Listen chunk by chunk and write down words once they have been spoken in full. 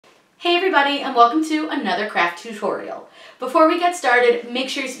Hey everybody, and welcome to another craft tutorial. Before we get started, make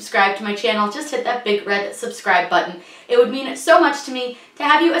sure you subscribe to my channel. Just hit that big red subscribe button. It would mean so much to me to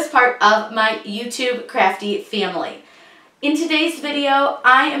have you as part of my YouTube crafty family. In today's video,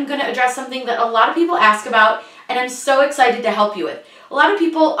 I am going to address something that a lot of people ask about, and I'm so excited to help you with. A lot of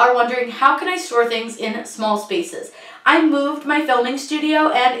people are wondering, how can I store things in small spaces? I moved my filming studio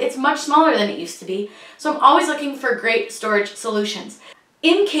and it's much smaller than it used to be, so I'm always looking for great storage solutions.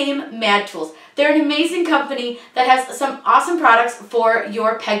 In came Maddtools. They're an amazing company that has some awesome products for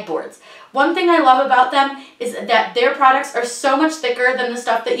your pegboards. One thing I love about them is that their products are so much thicker than the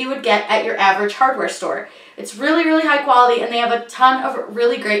stuff that you would get at your average hardware store. It's really, really high quality, and they have a ton of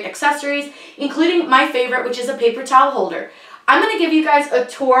really great accessories, including my favorite, which is a paper towel holder. I'm going to give you guys a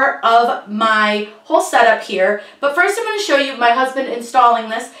tour of my whole setup here, but first I'm going to show you my husband installing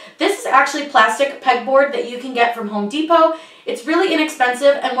this. This is actually plastic pegboard that you can get from Home Depot. It's really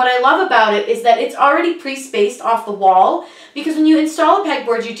inexpensive, and what I love about it is that it's already pre-spaced off the wall, because when you install a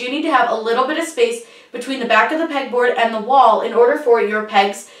pegboard, you do need to have a little bit of space between the back of the pegboard and the wall in order for your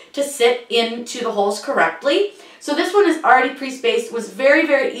pegs to sit into the holes correctly. So this one is already pre-spaced, was very,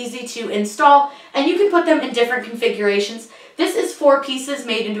 very easy to install, and you can put them in different configurations. This is 4 pieces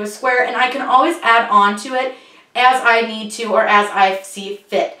made into a square, and I can always add on to it as I need to or as I see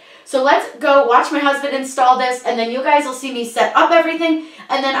fit. So let's go watch my husband install this, and then you guys will see me set up everything,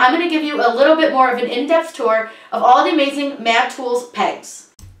 and then I'm going to give you a little bit more of an in-depth tour of all the amazing Maddtools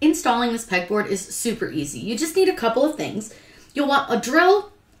pegs. Installing this pegboard is super easy. You just need a couple of things. You'll want a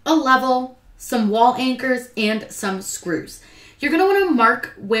drill, a level, some wall anchors, and some screws. You're going to want to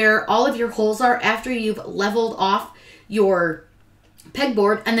mark where all of your holes are after you've leveled off your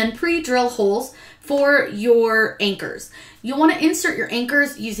pegboard, and then pre-drill holes for your anchors. You'll want to insert your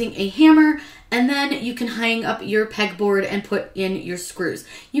anchors using a hammer, and then you can hang up your pegboard and put in your screws.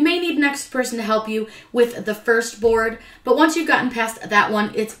 You may need an extra person to help you with the first board, but once you've gotten past that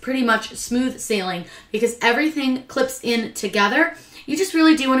one, it's pretty much smooth sailing because everything clips in together. You just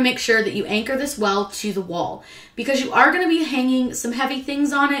really do want to make sure that you anchor this well to the wall. Because you are going to be hanging some heavy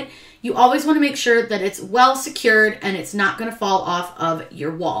things on it, you always want to make sure that it's well secured and it's not going to fall off of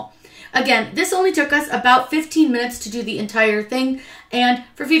your wall. Again, this only took us about 15 minutes to do the entire thing, and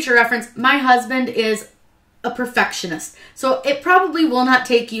for future reference, my husband is a perfectionist, so it probably will not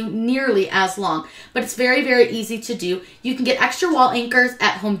take you nearly as long, but it's very, very easy to do. You can get extra wall anchors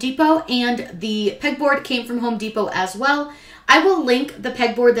at Home Depot, and the pegboard came from Home Depot as well. I will link the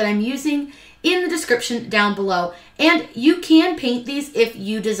pegboard that I'm using in the description down below, and you can paint these if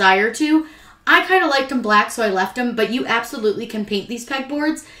you desire to. I kind of liked them black, so I left them, but you absolutely can paint these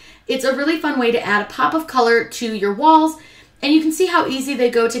pegboards. It's a really fun way to add a pop of color to your walls, and you can see how easy they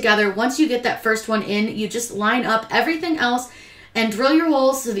go together. Once you get that first one in, you just line up everything else and drill your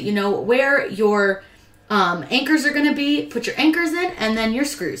holes so that you know where your anchors are going to be. Put your anchors in and then your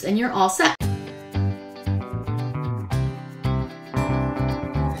screws, and you're all set.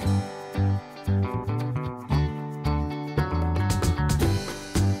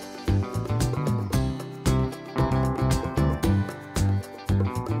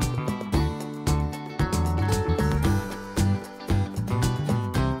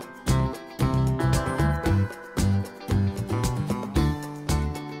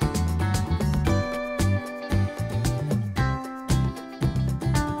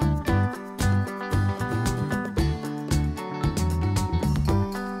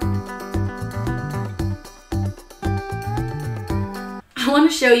 I want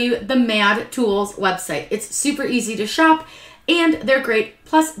to show you the Maddtools website. It's super easy to shop, and they're great.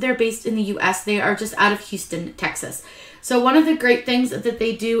 Plus, they're based in the US. They are just out of Houston, Texas. So one of the great things that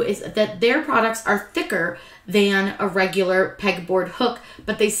they do is that their products are thicker than a regular pegboard hook,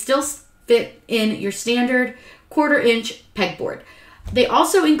 but they still fit in your standard 1/4-inch pegboard. They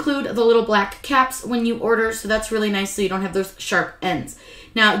also include the little black caps when you order, so that's really nice so you don't have those sharp ends.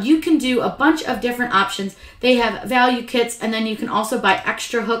 Now, you can do a bunch of different options. They have value kits, and then you can also buy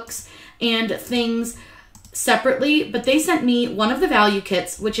extra hooks and things separately, but they sent me one of the value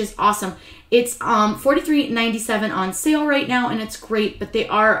kits, which is awesome. It's $43.97 on sale right now, and it's great, but they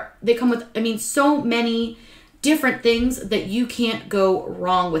come with, I mean, so many different things that you can't go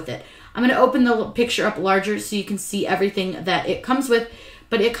wrong with it. I'm going to open the picture up larger so you can see everything that it comes with,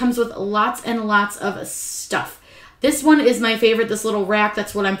 but it comes with lots and lots of stuff. This one is my favorite, this little rack.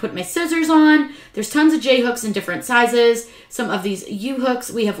 That's what I'm putting my scissors on. There's tons of J hooks in different sizes. Some of these U hooks.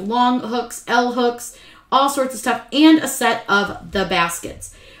 We have long hooks, L hooks, all sorts of stuff, and a set of the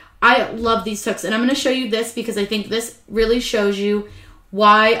baskets. I love these hooks, and I'm going to show you this because I think this really shows you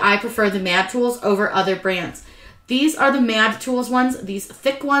why I prefer the Maddtools over other brands. These are the Maddtools ones, these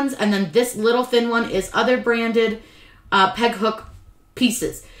thick ones, and then this little thin one is other branded peg hook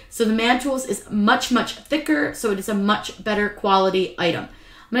pieces. So the Maddtools is much, much thicker, so it is a much better quality item.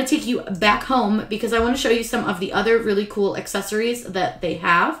 I'm going to take you back home because I want to show you some of the other really cool accessories that they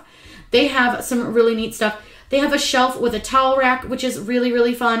have. They have some really neat stuff. They have a shelf with a towel rack, which is really,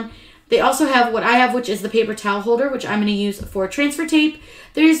 really fun. They also have what I have, which is the paper towel holder, which I'm going to use for transfer tape.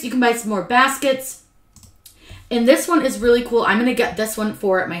 You can buy some more baskets. And this one is really cool. I'm going to get this one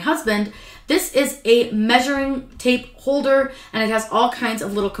for my husband. This is a measuring tape holder, and it has all kinds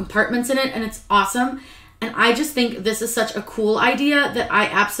of little compartments in it, and it's awesome. And I just think this is such a cool idea that I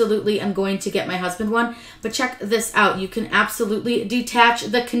absolutely am going to get my husband one. But check this out. You can absolutely detach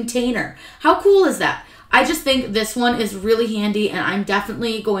the container. How cool is that? I just think this one is really handy, and I'm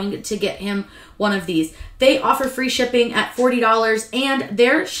definitely going to get him one of these. They offer free shipping at $40, and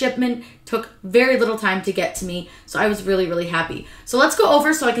their shipment took very little time to get to me, so I was really, really happy. So let's go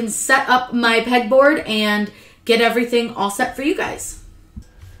over so I can set up my pegboard and get everything all set for you guys.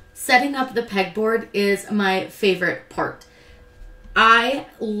 Setting up the pegboard is my favorite part. I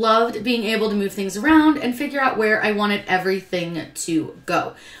loved being able to move things around and figure out where I wanted everything to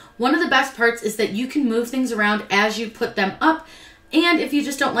go. One of the best parts is that you can move things around as you put them up, and if you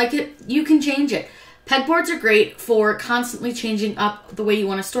just don't like it, you can change it. Pegboards are great for constantly changing up the way you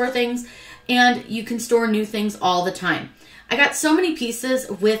want to store things, and you can store new things all the time. I got so many pieces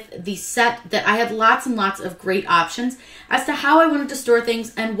with the set that I had lots and lots of great options as to how I wanted to store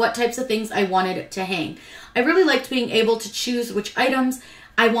things and what types of things I wanted to hang. I really liked being able to choose which items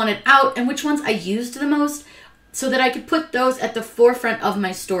I wanted out and which ones I used the most so that I could put those at the forefront of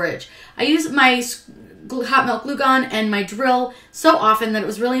my storage. I use my hot melt glue gun and my drill so often that it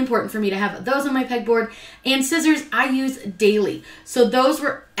was really important for me to have those on my pegboard, and scissors I use daily. So those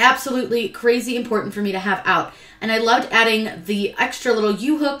were absolutely crazy important for me to have out. And I loved adding the extra little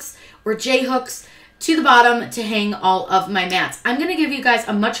U-hooks or J-hooks to the bottom to hang all of my mats. I'm going to give you guys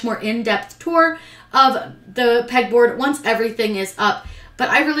a much more in-depth tour of the pegboard once everything is up. But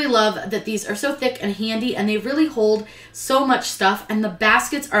I really love that these are so thick and handy, and they really hold so much stuff, and the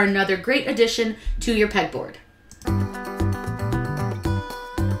baskets are another great addition to your pegboard.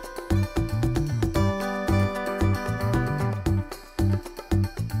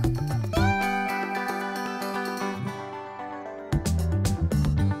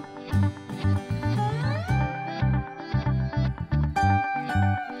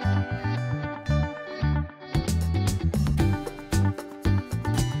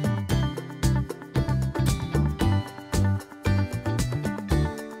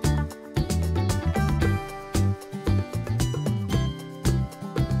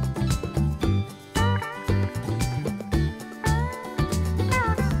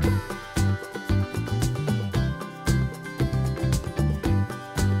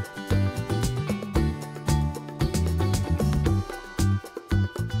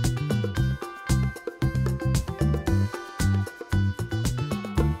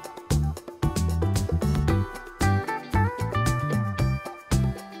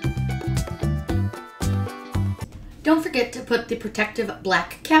 Don't forget to put the protective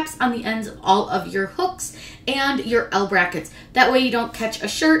black caps on the ends of all of your hooks and your L brackets. That way you don't catch a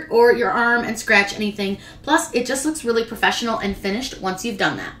shirt or your arm and scratch anything. Plus, it just looks really professional and finished once you've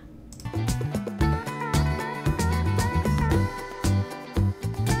done that.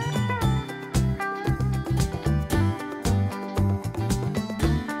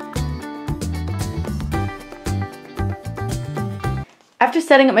 After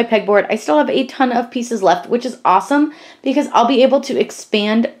setting up my pegboard, I still have a ton of pieces left, which is awesome because I'll be able to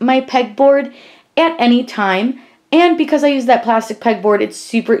expand my pegboard at any time. And because I use that plastic pegboard, it's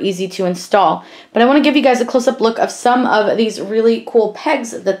super easy to install. But I want to give you guys a close-up look of some of these really cool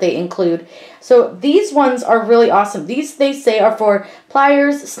pegs that they include. So these ones are really awesome. These, they say, are for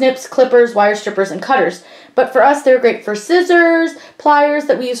pliers, snips, clippers, wire strippers, and cutters. But for us, they're great for scissors, pliers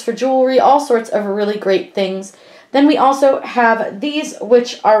that we use for jewelry, all sorts of really great things. Then we also have these,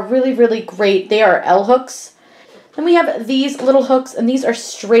 which are really, really great. They are L hooks. Then we have these little hooks, and these are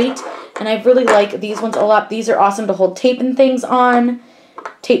straight, and I really like these ones a lot. These are awesome to hold tape and things on,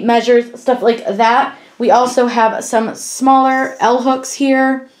 tape measures, stuff like that. We also have some smaller L hooks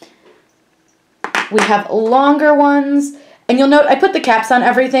here. We have longer ones, and you'll note I put the caps on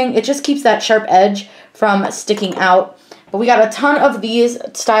everything. It just keeps that sharp edge from sticking out. But we got a ton of these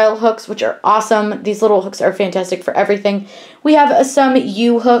style hooks, which are awesome. These little hooks are fantastic for everything. We have some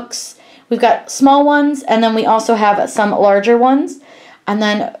U hooks. We've got small ones, and then we also have some larger ones. And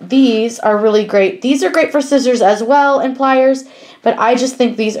then these are really great. These are great for scissors as well and pliers, but I just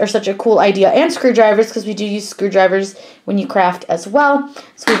think these are such a cool idea. And screwdrivers, because we do use screwdrivers when you craft as well.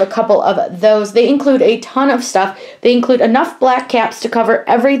 So we have a couple of those. They include a ton of stuff. They include enough black caps to cover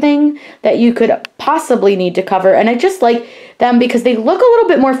everything that you could possibly need to cover. And I just like them because they look a little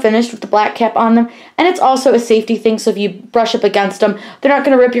bit more finished with the black cap on them. And it's also a safety thing, so if you brush up against them, they're not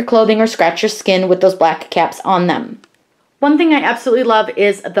going to rip your clothing or scratch your skin with those black caps on them. One thing I absolutely love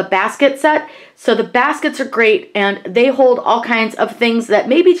is the basket set. So the baskets are great, and they hold all kinds of things that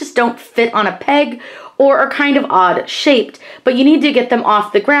maybe just don't fit on a peg or are kind of odd shaped, but you need to get them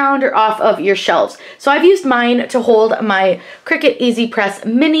off the ground or off of your shelves. So I've used mine to hold my CRICUT Easy Press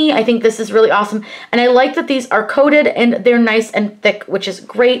Mini. I think this is really awesome, and I like that these are coated and they're nice and thick, which is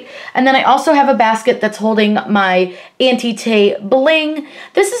great. And then I also have a basket that's holding my anti-tay bling.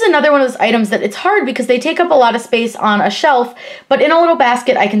 This is another one of those items that it's hard because they take up a lot of space on a shelf, but in a little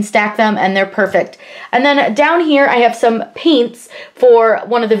basket I can stack them and they're perfect. And then down here I have some paints for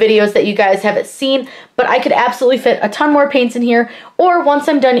one of the videos that you guys haven't seen, but I could absolutely fit a ton more paints in here, or once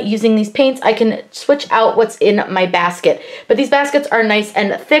I'm done using these paints, I can switch out what's in my basket. But these baskets are nice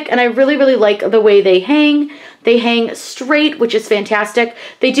and thick, and I really, really like the way they hang. They hang straight, which is fantastic.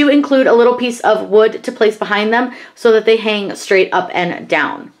 They do include a little piece of wood to place behind them so that they hang straight up and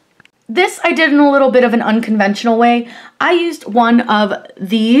down. This I did in a little bit of an unconventional way. I used one of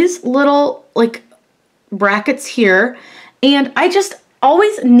these little like brackets here, and I just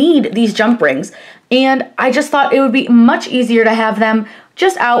always need these jump rings, and I just thought it would be much easier to have them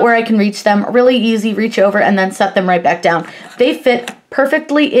just out where I can reach them, really easy, reach over and then set them right back down. They fit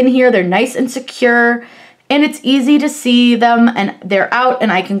perfectly in here. They're nice and secure, and it's easy to see them, and they're out,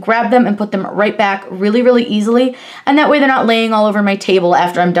 and I can grab them and put them right back really, really easily, and that way they're not laying all over my table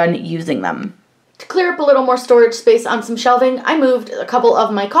after I'm done using them. To clear up a little more storage space on some shelving, I moved a couple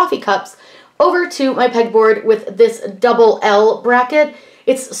of my coffee cups over to my pegboard with this double L bracket.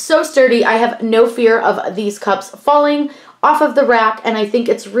 It's so sturdy, I have no fear of these cups falling off of the rack, and I think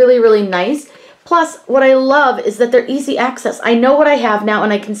it's really, really nice. Plus, what I love is that they're easy access. I know what I have now,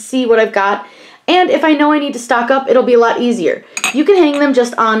 and I can see what I've got, and if I know I need to stock up, it'll be a lot easier. You can hang them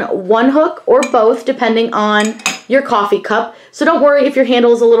just on one hook or both, depending on your coffee cup, so don't worry if your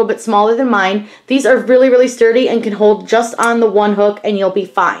handle is a little bit smaller than mine. These are really, really sturdy and can hold just on the one hook, and you'll be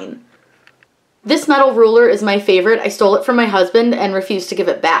fine. This metal ruler is my favorite. I stole it from my husband and refused to give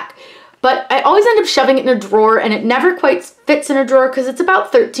it back. But I always end up shoving it in a drawer, and it never quite fits in a drawer because it's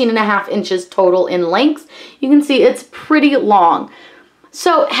about 13.5 inches total in length. You can see it's pretty long.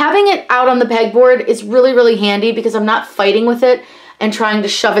 So having it out on the pegboard is really, really handy because I'm not fighting with it and trying to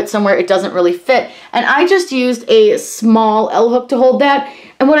shove it somewhere it doesn't really fit. And I just used a small L hook to hold that.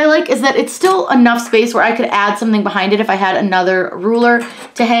 And what I like is that it's still enough space where I could add something behind it if I had another ruler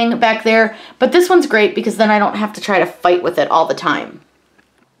to hang back there. But this one's great because then I don't have to try to fight with it all the time.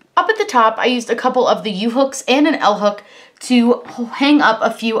 Up at the top, I used a couple of the U-hooks and an L-hook to hang up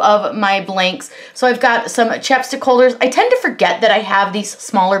a few of my blanks. So I've got some chapstick holders. I tend to forget that I have these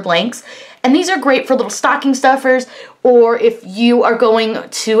smaller blanks, and these are great for little stocking stuffers, or if you are going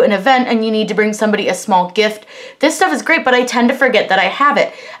to an event and you need to bring somebody a small gift. This stuff is great, but I tend to forget that I have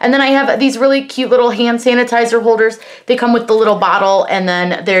it. And then I have these really cute little hand sanitizer holders. They come with the little bottle, and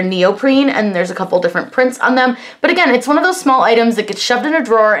then they're neoprene, and there's a couple different prints on them. But again, it's one of those small items that gets shoved in a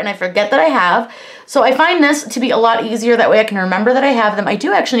drawer and I forget that I have. So I find this to be a lot easier. That way I can remember that I have them. I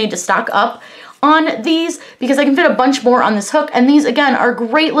do actually need to stock up on these because I can fit a bunch more on this hook. And these, again, are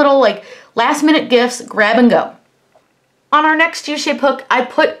great little like last minute gifts, grab and go. On our next U-shape hook, I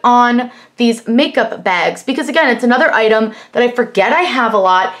put on these makeup bags because, again, it's another item that I forget I have a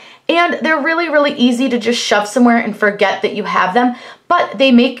lot, and they're really, really easy to just shove somewhere and forget that you have them, but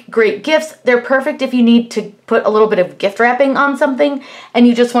they make great gifts. They're perfect if you need to put a little bit of gift wrapping on something and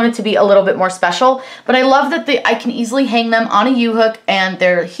you just want it to be a little bit more special. But I love that I can easily hang them on a U-hook, and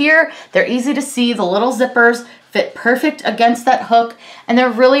they're here. They're easy to see. The little zippers fit perfect against that hook, and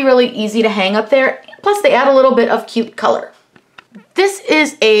they're really, really easy to hang up there. Plus, they add a little bit of cute color. This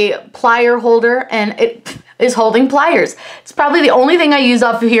is a plier holder, and it is holding pliers. It's probably the only thing I use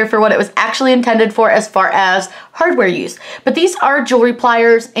off of here for what it was actually intended for as far as hardware use. But these are jewelry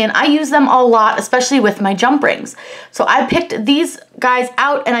pliers, and I use them a lot, especially with my jump rings. So I picked these guys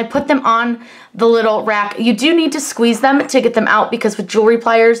out and I put them on the little rack. You do need to squeeze them to get them out because with jewelry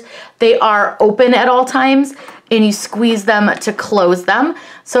pliers, they are open at all times, and you squeeze them to close them.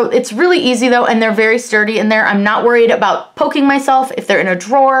 So it's really easy though, and they're very sturdy in there. I'm not worried about poking myself if they're in a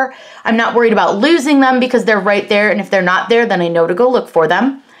drawer. I'm not worried about losing them because they're right there, and if they're not there, then I know to go look for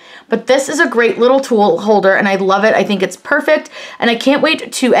them. but this is a great little tool holder and I love it. I think it's perfect and I can't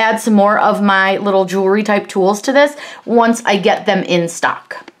wait to add some more of my little jewelry type tools to this once I get them in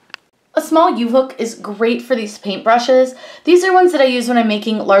stock. A small U-hook is great for these paint brushes. These are ones that I use when I'm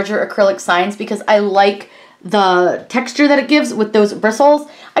making larger acrylic signs because I like the texture that it gives with those bristles.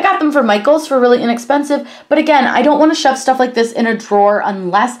 I got them from Michael's for really inexpensive, but again, I don't want to shove stuff like this in a drawer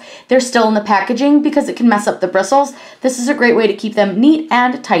unless they're still in the packaging because it can mess up the bristles. This is a great way to keep them neat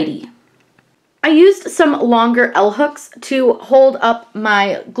and tidy. I used some longer L hooks to hold up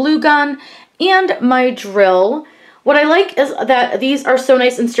my glue gun and my drill. What I like is that these are so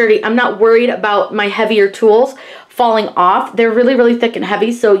nice and sturdy. I'm not worried about my heavier tools falling off. They're really, really thick and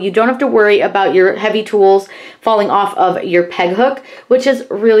heavy, so you don't have to worry about your heavy tools falling off of your peg hook, which is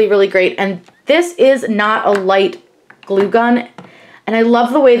really, really great. And this is not a light glue gun, and I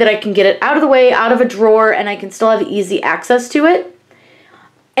love the way that I can get it out of the way, out of a drawer, and I can still have easy access to it.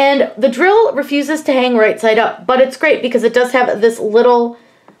 And the drill refuses to hang right side up, but it's great because it does have this little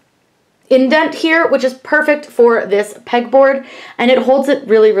indent here, which is perfect for this pegboard, and it holds it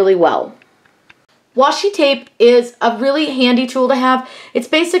really, really well. Washi tape is a really handy tool to have. It's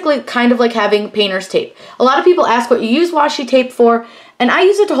basically kind of like having painter's tape. A lot of people ask what you use washi tape for, and I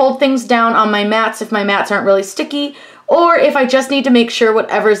use it to hold things down on my mats if my mats aren't really sticky, or if I just need to make sure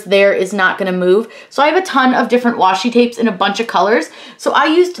whatever's there is not going to move. So I have a ton of different washi tapes in a bunch of colors. So I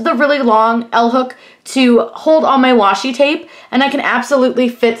used the really long L hook to hold all my washi tape, and I can absolutely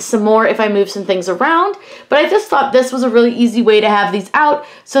fit some more if I move some things around. But I just thought this was a really easy way to have these out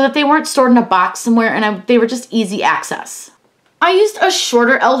so that they weren't stored in a box somewhere and they were just easy access. I used a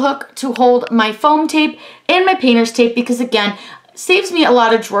shorter L hook to hold my foam tape and my painter's tape because again, saves me a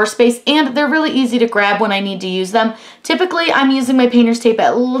lot of drawer space and they're really easy to grab when I need to use them. Typically, I'm using my painter's tape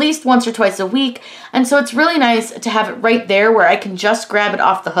at least once or twice a week, and so it's really nice to have it right there where I can just grab it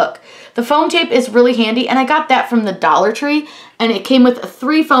off the hook. The foam tape is really handy, and I got that from the Dollar Tree, and it came with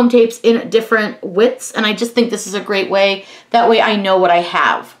 3 foam tapes in different widths, and I just think this is a great way. That way I know what I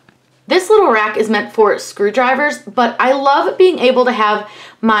have. This little rack is meant for screwdrivers, but I love being able to have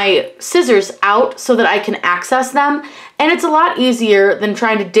my scissors out so that I can access them, and it's a lot easier than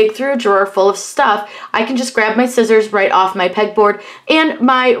trying to dig through a drawer full of stuff. I can just grab my scissors right off my pegboard, and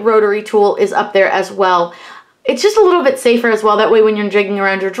my rotary tool is up there as well. It's just a little bit safer as well. That way when you're digging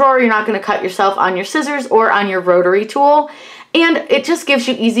around your drawer, you're not going to cut yourself on your scissors or on your rotary tool, and it just gives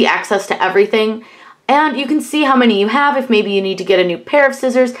you easy access to everything. And you can see how many you have if maybe you need to get a new pair of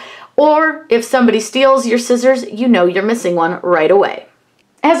scissors, or if somebody steals your scissors, you know you're missing one right away.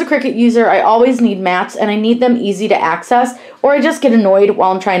 As a CRICUT user, I always need mats, and I need them easy to access, or I just get annoyed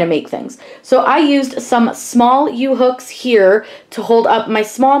while I'm trying to make things. So I used some small U-hooks here to hold up my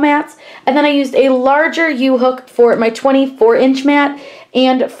small mats, and then I used a larger U-hook for my 24-inch mat,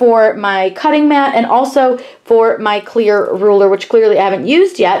 and for my cutting mat, and also for my clear ruler, which clearly I haven't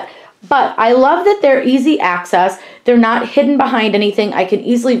used yet. But I love that they're easy access. They're not hidden behind anything. I can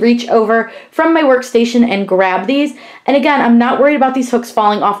easily reach over from my workstation and grab these. And again, I'm not worried about these hooks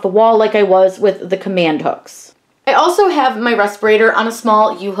falling off the wall like I was with the command hooks. I also have my respirator on a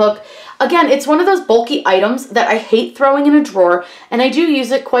small U-hook. Again, it's one of those bulky items that I hate throwing in a drawer, and I do use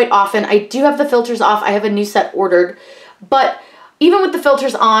it quite often. I do have the filters off. I have a new set ordered, but even with the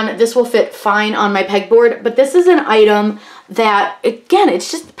filters on, this will fit fine on my pegboard. But this is an item that, again, it's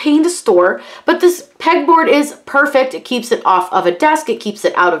just a pain to store, but this pegboard is perfect. It keeps it off of a desk, it keeps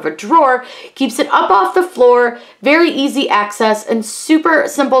it out of a drawer, keeps it up off the floor, very easy access and super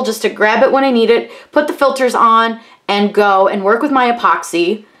simple just to grab it when I need it, put the filters on and go and work with my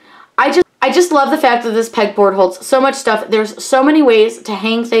epoxy. I just love the fact that this pegboard holds so much stuff. There's so many ways to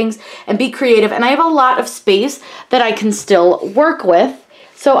hang things and be creative, and I have a lot of space that I can still work with.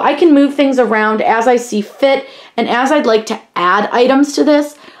 So I can move things around as I see fit, and as I'd like to add items to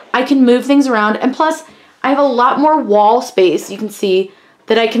this, I can move things around. And plus, I have a lot more wall space, you can see,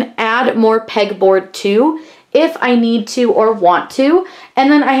 that I can add more pegboard to if I need to or want to.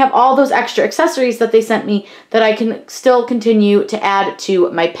 And then I have all those extra accessories that they sent me that I can still continue to add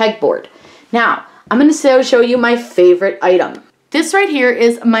to my pegboard. Now, I'm going to show you my favorite item. This right here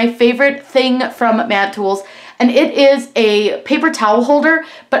is my favorite thing from Maddtools, and it is a paper towel holder,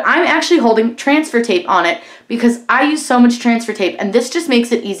 but I'm actually holding transfer tape on it because I use so much transfer tape, and this just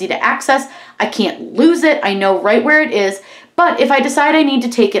makes it easy to access. I can't lose it. I know right where it is. But if I decide I need to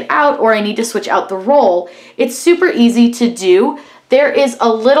take it out or I need to switch out the roll, it's super easy to do. There is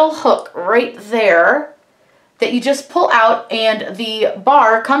a little hook right there that you just pull out, and the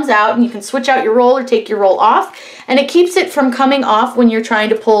bar comes out, and you can switch out your roll or take your roll off, and it keeps it from coming off when you're trying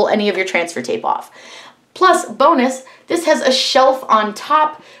to pull any of your transfer tape off. Plus, bonus, this has a shelf on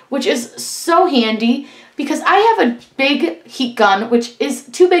top, which is so handy because I have a big heat gun, which is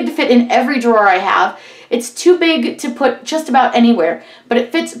too big to fit in every drawer I have. It's too big to put just about anywhere, but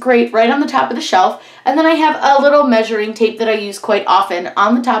it fits great right on the top of the shelf. And then I have a little measuring tape that I use quite often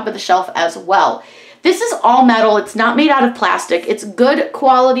on the top of the shelf as well. This is all metal. It's not made out of plastic. It's good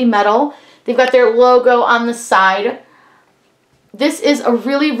quality metal. They've got their logo on the side. This is a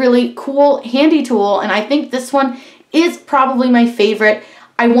really, really cool, handy tool, and I think this one is probably my favorite.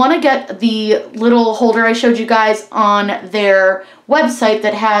 I want to get the little holder I showed you guys on their website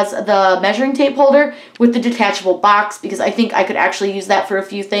that has the measuring tape holder with the detachable box because I think I could actually use that for a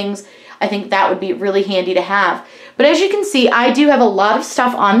few things. I think that would be really handy to have. But as you can see, I do have a lot of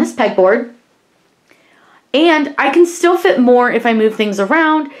stuff on this pegboard, and I can still fit more if I move things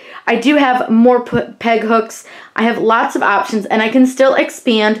around. I do have more peg hooks. I have lots of options, and I can still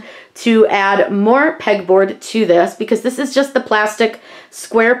expand to add more pegboard to this because this is just the plastic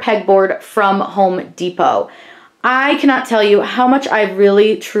square pegboard from Home Depot. I cannot tell you how much I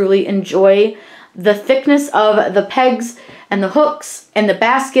really, truly enjoy the thickness of the pegs and the hooks and the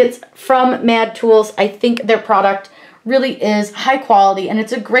baskets from Maddtools. I think their product really is high quality, and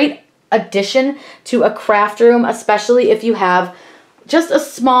it's a great addition to a craft room, especially if you have just a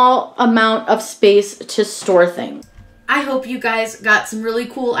small amount of space to store things. I hope you guys got some really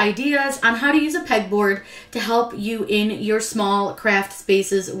cool ideas on how to use a pegboard to help you in your small craft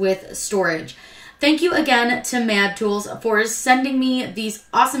spaces with storage. Thank you again to Maddtools for sending me these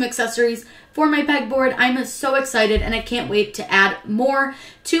awesome accessories for my pegboard. I'm so excited, and I can't wait to add more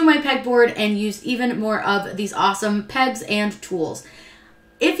to my pegboard and use even more of these awesome pegs and tools.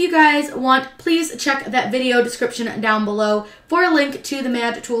 If you guys want, please check that video description down below for a link to the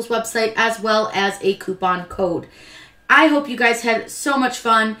Maddtools website as well as a coupon code. I hope you guys had so much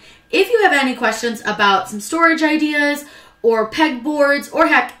fun. If you have any questions about some storage ideas or pegboards or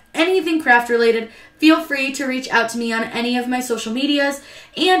heck, anything craft related, feel free to reach out to me on any of my social medias.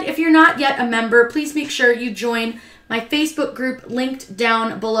 And if you're not yet a member, please make sure you join my Facebook group linked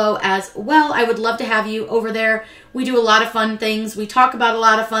down below as well. I would love to have you over there. We do a lot of fun things. We talk about a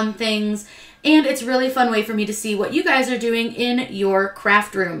lot of fun things, and it's a really fun way for me to see what you guys are doing in your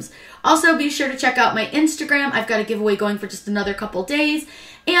craft rooms. Also, be sure to check out my Instagram. I've got a giveaway going for just another couple days,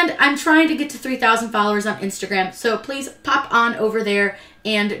 and I'm trying to get to 3,000 followers on Instagram, so please pop on over there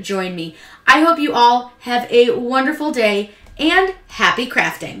and join me. I hope you all have a wonderful day, and happy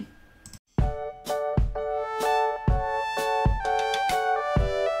crafting!